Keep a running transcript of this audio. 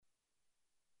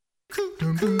You're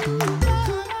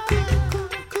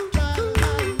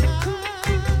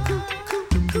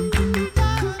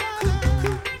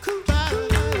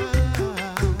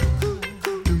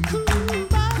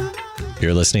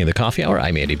listening to The Coffee Hour.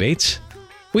 I'm Andy Bates.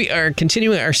 We are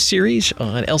continuing our series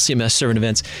on LCMS Servant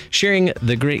Events, sharing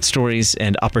the great stories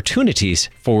and opportunities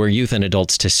for youth and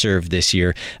adults to serve this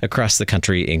year across the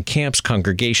country in camps,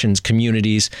 congregations,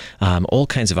 communities, all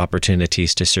kinds of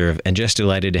opportunities to serve. And just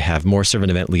delighted to have more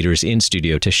servant event leaders in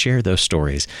studio to share those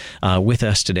stories. With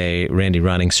us today, Randy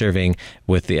Ronning, serving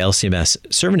with the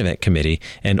LCMS Servant Event Committee,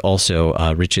 and also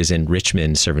Rich is in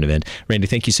Richmond Servant Event. Randy,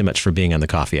 thank you so much for being on The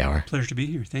Coffee Hour. Pleasure to be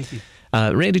here. Thank you.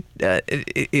 Randy,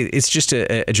 it's just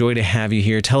a joy to have you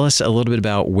here. Tell us a little bit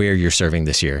about where you're serving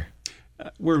this year.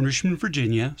 We're in Richmond,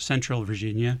 Virginia, Central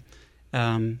Virginia.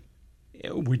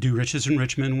 We do Riches in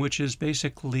Richmond, which is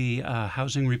basically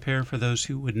housing repair for those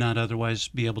who would not otherwise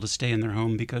be able to stay in their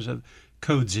home because of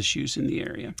codes issues in the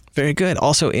area. Very good.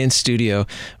 Also in studio,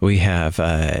 we have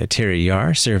Terry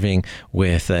Yahr serving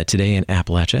with Today in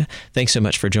Appalachia. Thanks so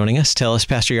much for joining us. Tell us,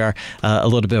 Pastor Yahr, a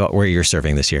little bit about where you're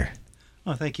serving this year.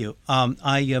 Oh, thank you.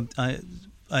 I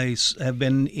have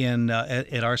been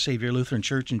at Our Savior Lutheran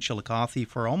Church in Chillicothe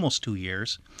for almost 2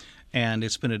 years, and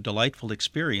it's been a delightful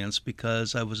experience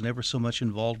because I was never so much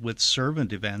involved with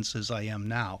servant events as I am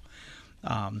now.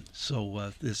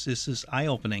 So this is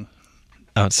eye-opening.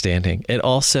 Outstanding. And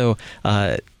also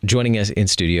joining us in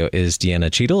studio is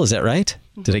Deanna Cheadle. Is that right?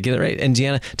 Mm-hmm. Did I get it right? And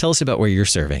Deanna, tell us about where you're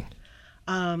serving.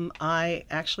 I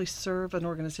actually serve an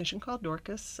organization called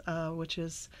Dorcas, which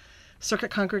is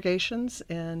circuit congregations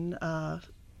in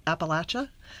Appalachia.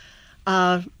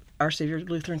 Our Savior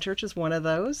Lutheran Church is one of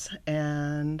those,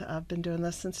 and I've been doing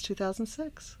this since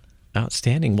 2006.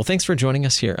 Outstanding. Well, thanks for joining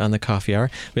us here on The Coffee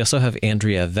Hour. We also have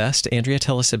Andrea Vest. Andrea,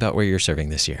 tell us about where you're serving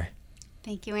this year.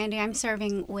 Thank you, Andy. I'm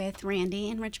serving with Randy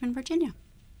in Richmond, Virginia.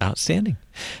 Outstanding.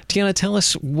 Deanna, tell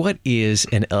us, what is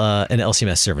an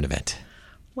LCMS servant event?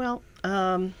 Well,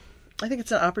 I think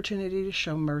it's an opportunity to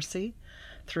show mercy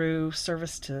through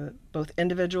service to both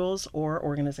individuals or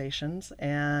organizations,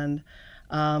 and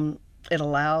it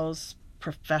allows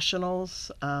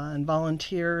professionals and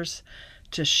volunteers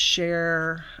to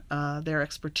share their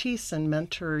expertise and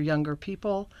mentor younger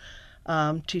people,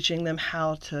 teaching them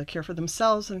how to care for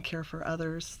themselves and care for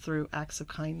others through acts of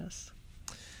kindness.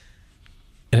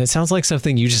 And it sounds like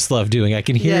something you just love doing. I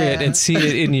can hear it and see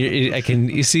it in your.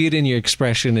 You see it in your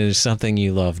expression. It is something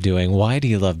you love doing. Why do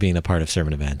you love being a part of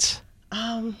servant events?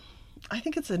 I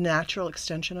think it's a natural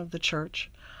extension of the church.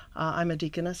 I'm a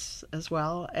deaconess as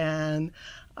well, and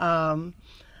a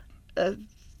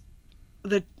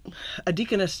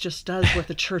deaconess just does what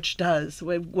the church does,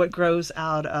 what grows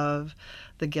out of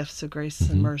the gifts of grace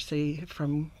and mercy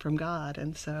from God.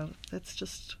 And so it's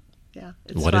just,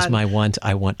 it's what fun. Is my want?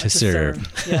 I want to serve.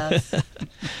 Yes.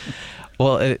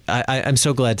 Well, I'm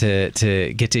so glad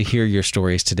to get to hear your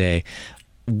stories today.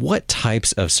 What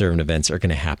types of servant events are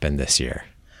going to happen this year?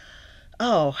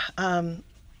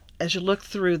 As you look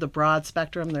through the broad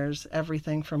spectrum, there's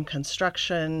everything from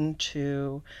construction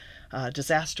to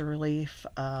disaster relief.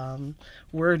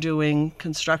 We're doing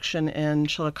construction in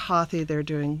Chillicothe. They're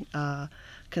doing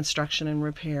construction and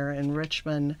repair in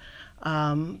Richmond.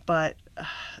 But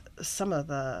some of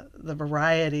the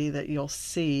variety that you'll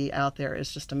see out there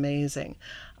is just amazing.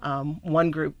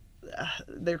 One group,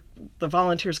 the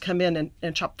volunteers come in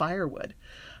and chop firewood.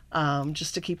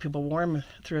 Just to keep people warm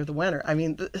through the winter. I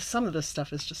mean, some of this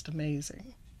stuff is just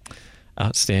amazing.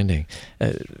 Outstanding.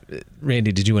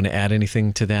 Randy, did you want to add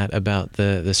anything to that about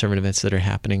the servant events that are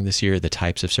happening this year, the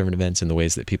types of servant events and the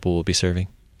ways that people will be serving?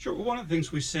 Sure. One of the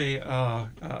things we say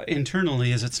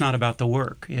internally is it's not about the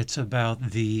work. It's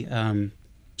about the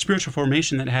spiritual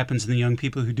formation that happens in the young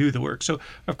people who do the work. So,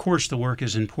 of course, the work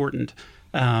is important.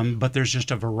 But there's just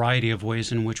a variety of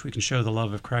ways in which we can show the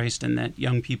love of Christ and that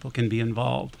young people can be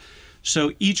involved.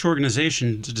 So each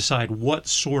organization to decide what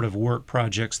sort of work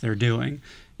projects they're doing.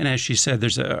 And as she said,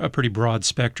 there's a pretty broad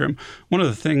spectrum. One of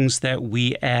the things that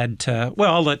we add to,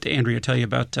 well, I'll let Andrea tell you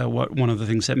about one of the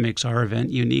things that makes our event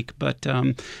unique, but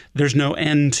there's no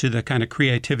end to the kind of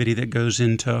creativity that goes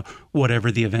into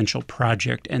whatever the eventual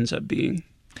project ends up being.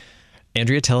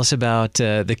 Andrea, tell us about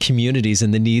the communities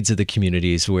and the needs of the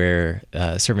communities where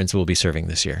servants will be serving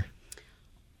this year.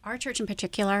 Our church in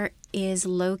particular is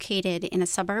located in a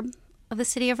suburb of the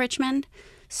city of Richmond,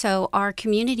 so our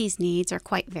community's needs are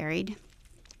quite varied.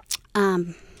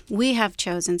 We have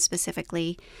chosen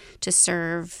specifically to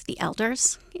serve the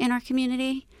elders in our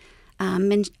community.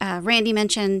 Randy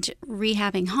mentioned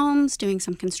rehabbing homes, doing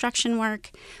some construction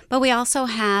work, but we also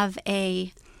have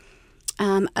a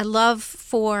love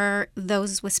for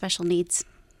those with special needs.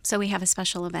 So we have a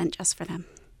special event just for them.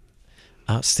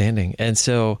 Outstanding. And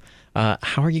so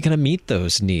how are you going to meet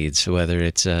those needs, whether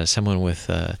it's someone with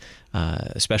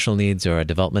special needs or a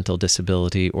developmental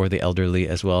disability or the elderly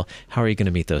as well? How are you going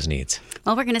to meet those needs?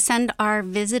 Well, we're going to send our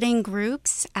visiting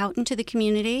groups out into the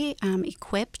community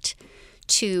equipped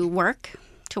to work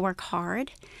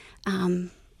hard.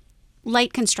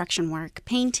 Light construction work,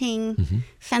 painting,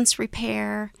 fence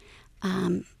repair,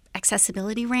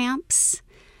 accessibility ramps.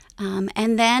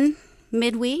 And then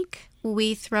midweek,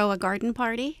 we throw a garden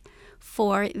party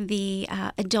for the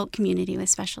adult community with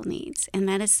special needs. And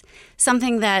that is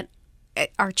something that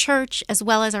our church, as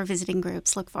well as our visiting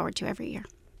groups, look forward to every year.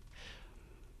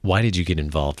 Why did you get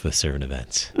involved with Servant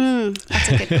Events? That's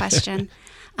a good question.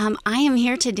 I am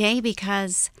here today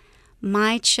because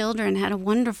my children had a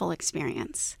wonderful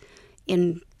experience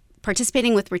in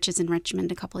participating with Riches in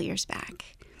Richmond a couple of years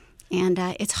back. And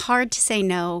it's hard to say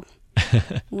no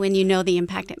when you know the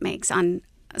impact it makes on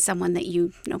someone that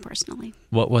you know personally.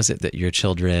 What was it that your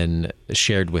children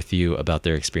shared with you about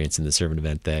their experience in the Servant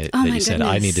Event that you said,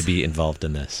 I need to be involved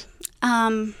in this?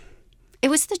 It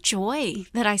was the joy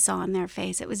that I saw on their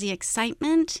face. It was the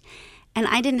excitement. And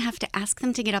I didn't have to ask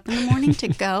them to get up in the morning to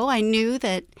go. I knew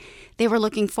that they were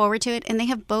looking forward to it. And they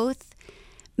have both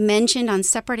mentioned on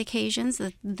separate occasions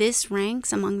that this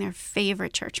ranks among their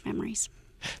favorite church memories.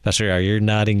 Pastor Yahr, you're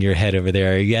nodding your head over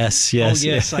there. Yes. Oh,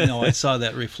 yes, I know. I saw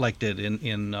that reflected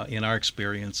in our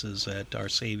experiences at Our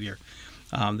Savior.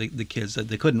 The kids,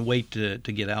 they couldn't wait to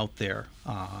get out there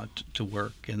to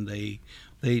work, and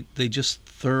they just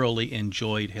thoroughly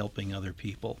enjoyed helping other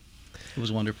people. It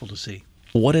was wonderful to see.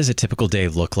 What does a typical day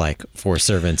look like for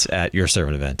servants at your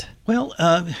servant event? Well,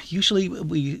 usually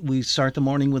we start the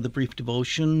morning with a brief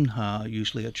devotion,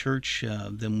 usually at church.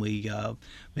 Then we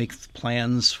make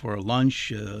plans for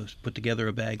lunch, put together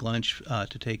a bag lunch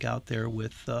to take out there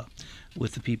with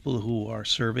the people who are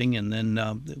serving, and then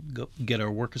go get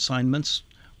our work assignments.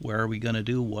 Where are we going to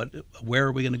do? Where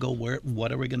are we going to go?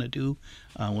 What are we going to do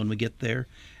when we get there?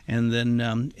 And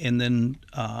then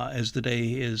as the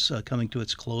day is coming to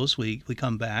its close, we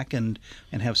come back and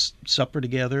have supper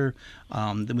together.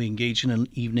 Then we engage in an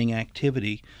evening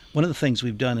activity. One of the things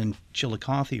we've done in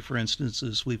Chillicothe, for instance,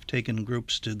 is we've taken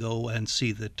groups to go and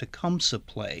see the Tecumseh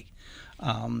play,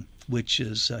 which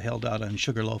is held out on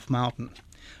Sugarloaf Mountain,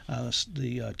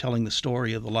 telling the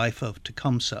story of the life of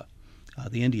Tecumseh,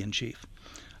 the Indian chief.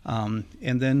 And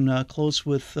then close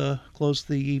the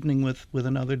evening with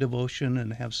another devotion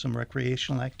and have some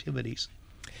recreational activities.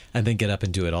 And then get up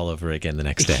and do it all over again the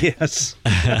next day. Yes.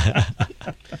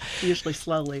 Usually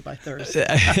slowly by Thursday.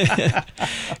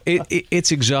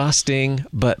 It's exhausting,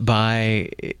 but by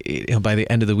the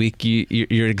end of the week,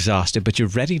 you're exhausted, but you're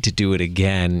ready to do it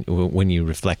again when you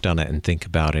reflect on it and think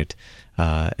about it.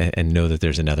 And know that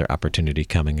there's another opportunity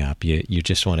coming up. You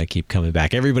just want to keep coming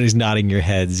back. Everybody's nodding your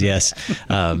heads. Yes.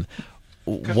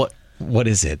 What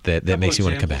is it that makes you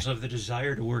want to come back? Examples of the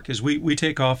desire to work is we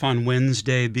take off on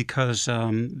Wednesday because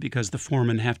the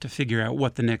foremen have to figure out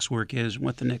what the next work is,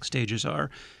 what the next stages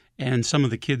are, and some of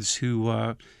the kids who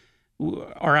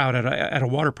are out at a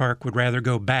water park would rather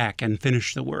go back and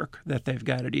finish the work that they've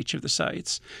got at each of the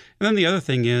sites. And then the other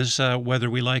thing is, whether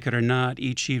we like it or not,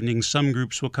 each evening some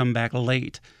groups will come back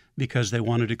late because they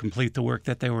wanted to complete the work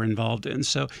that they were involved in.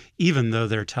 So even though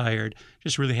they're tired,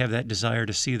 just really have that desire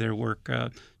to see their work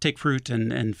take fruit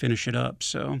and finish it up.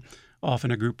 So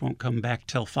often a group won't come back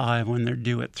till 5 when they're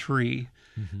due at 3.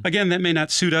 Mm-hmm. Again, that may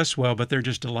not suit us well, but they're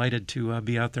just delighted to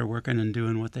be out there working and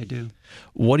doing what they do.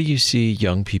 What do you see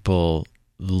young people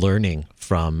learning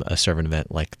from a servant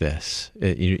event like this?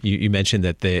 You mentioned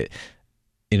that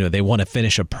they want to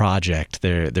finish a project.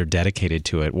 They're dedicated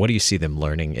to it. What do you see them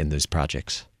learning in those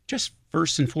projects? Just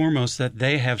first and foremost, that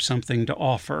they have something to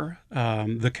offer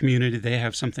the community. They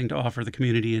have something to offer the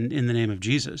community in the name of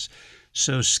Jesus.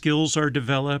 So skills are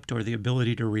developed, or the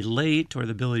ability to relate, or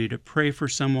the ability to pray for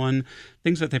someone,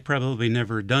 things that they probably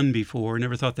never done before,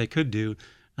 never thought they could do.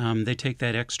 They take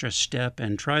that extra step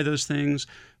and try those things,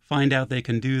 find out they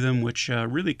can do them, which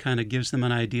really kind of gives them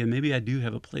an idea. Maybe I do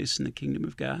have a place in the kingdom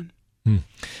of God.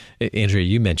 Andrea,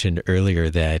 you mentioned earlier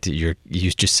that you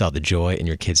just saw the joy in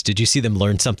your kids. Did you see them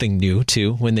learn something new,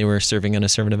 too, when they were serving on a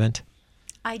servant event?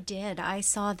 I did. I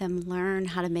saw them learn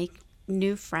how to make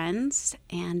new friends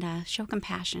and show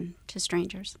compassion to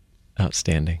strangers.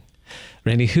 Outstanding.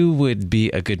 Randy, who would be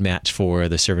a good match for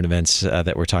the servant events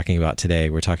that we're talking about today?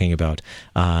 We're talking about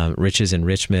Riches in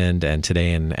Richmond and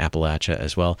today in Appalachia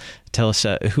as well. Tell us,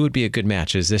 who would be a good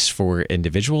match? Is this for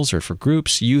individuals or for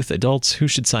groups, youth, adults? Who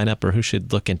should sign up or who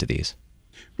should look into these?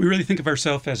 We really think of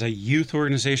ourselves as a youth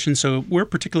organization, so we're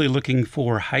particularly looking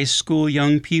for high school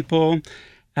young people.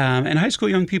 And high school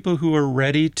young people who are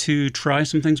ready to try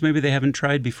some things maybe they haven't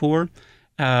tried before.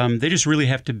 They just really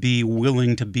have to be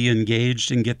willing to be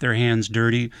engaged and get their hands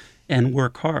dirty and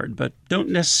work hard, but don't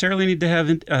necessarily need to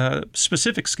have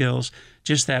specific skills,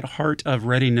 just that heart of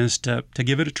readiness to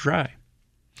give it a try.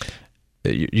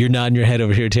 You're nodding your head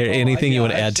over here, Terry. Anything you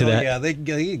want to add to that? Yeah, they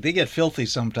get filthy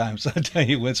sometimes, I tell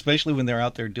you, especially when they're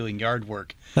out there doing yard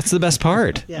work. That's the best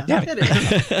part. Yeah. It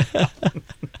is.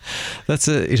 That's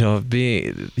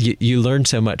you learn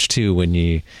so much too when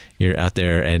you're out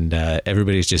there and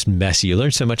everybody's just messy. You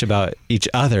learn so much about each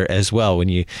other as well when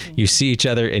you see each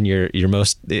other in your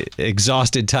most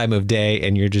exhausted time of day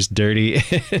and you're just dirty.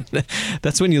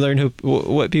 That's when you learn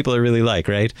what people are really like,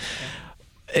 right?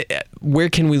 Where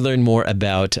can we learn more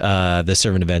about the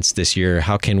servant events this year?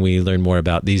 How can we learn more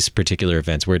about these particular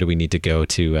events? Where do we need to go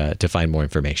to find more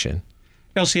information?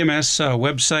 LCMS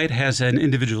website has an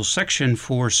individual section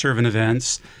for servant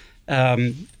events.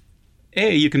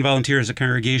 You can volunteer as a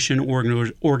congregation or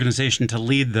organization to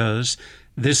lead those.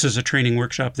 This is a training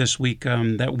workshop this week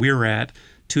that we're at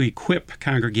to equip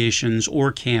congregations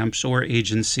or camps or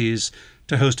agencies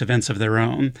to host events of their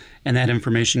own, and that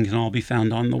information can all be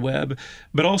found on the web.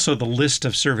 But also the list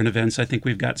of servant events, I think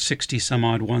we've got 60 some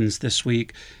odd ones this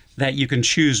week that you can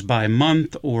choose by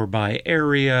month or by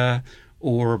area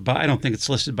or by, I don't think it's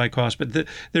listed by cost, but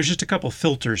there's just a couple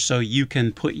filters so you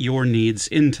can put your needs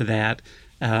into that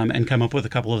and come up with a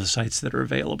couple of the sites that are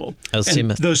available.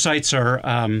 And those sites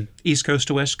are East Coast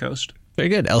to West Coast. Very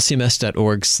good.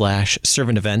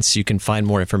 LCMS.org/servant events. You can find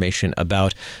more information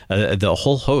about the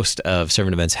whole host of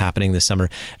servant events happening this summer.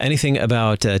 Anything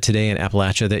about today in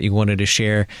Appalachia that you wanted to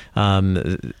share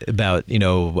about,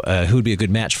 who would be a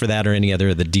good match for that or any other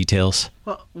of the details?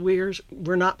 Well, we're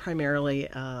not primarily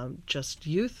just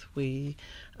youth. We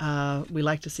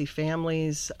like to see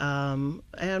families,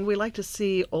 and we like to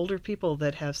see older people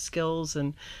that have skills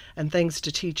and things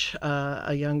to teach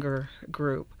a younger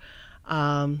group.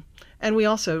 And we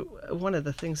also, one of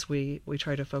the things we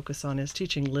try to focus on is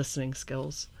teaching listening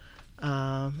skills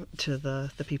to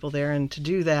the people there. And to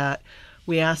do that,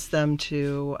 we ask them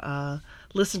to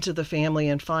listen to the family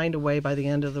and find a way by the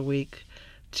end of the week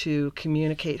to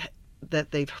communicate that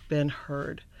they've been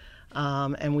heard.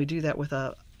 And we do that with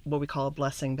what we call a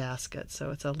blessing basket.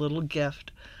 So it's a little gift,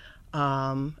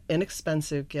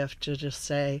 inexpensive gift to just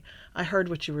say, I heard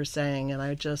what you were saying, and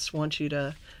I just want you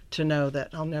to know that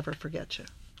I'll never forget you.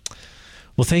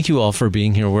 Well, thank you all for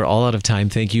being here. We're all out of time.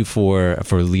 Thank you for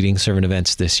leading servant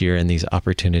events this year and these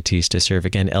opportunities to serve.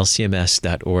 Again,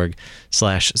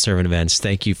 LCMS.org/servant events.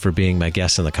 Thank you for being my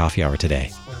guest on the Coffee Hour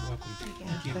today.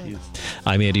 Thank you.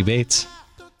 I'm Andy Bates.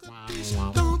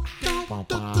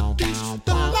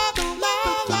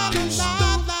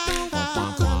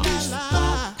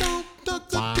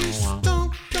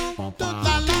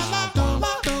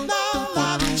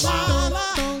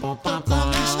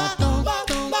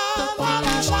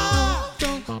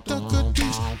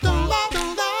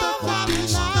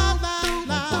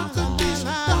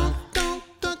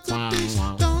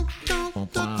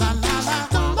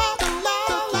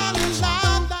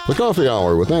 The Coffee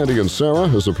Hour with Andy and Sarah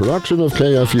is a production of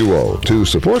KFUO. To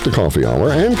support the Coffee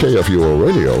Hour and KFUO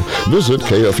Radio, visit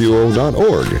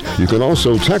KFUO.org. You can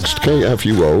also text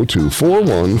KFUO to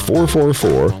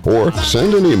 41444 or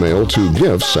send an email to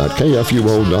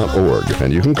gifts@KFUO.org.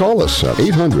 And you can call us at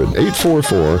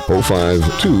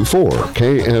 800-844-0524.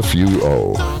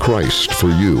 KFUO. Christ for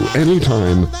you,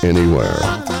 anytime, anywhere.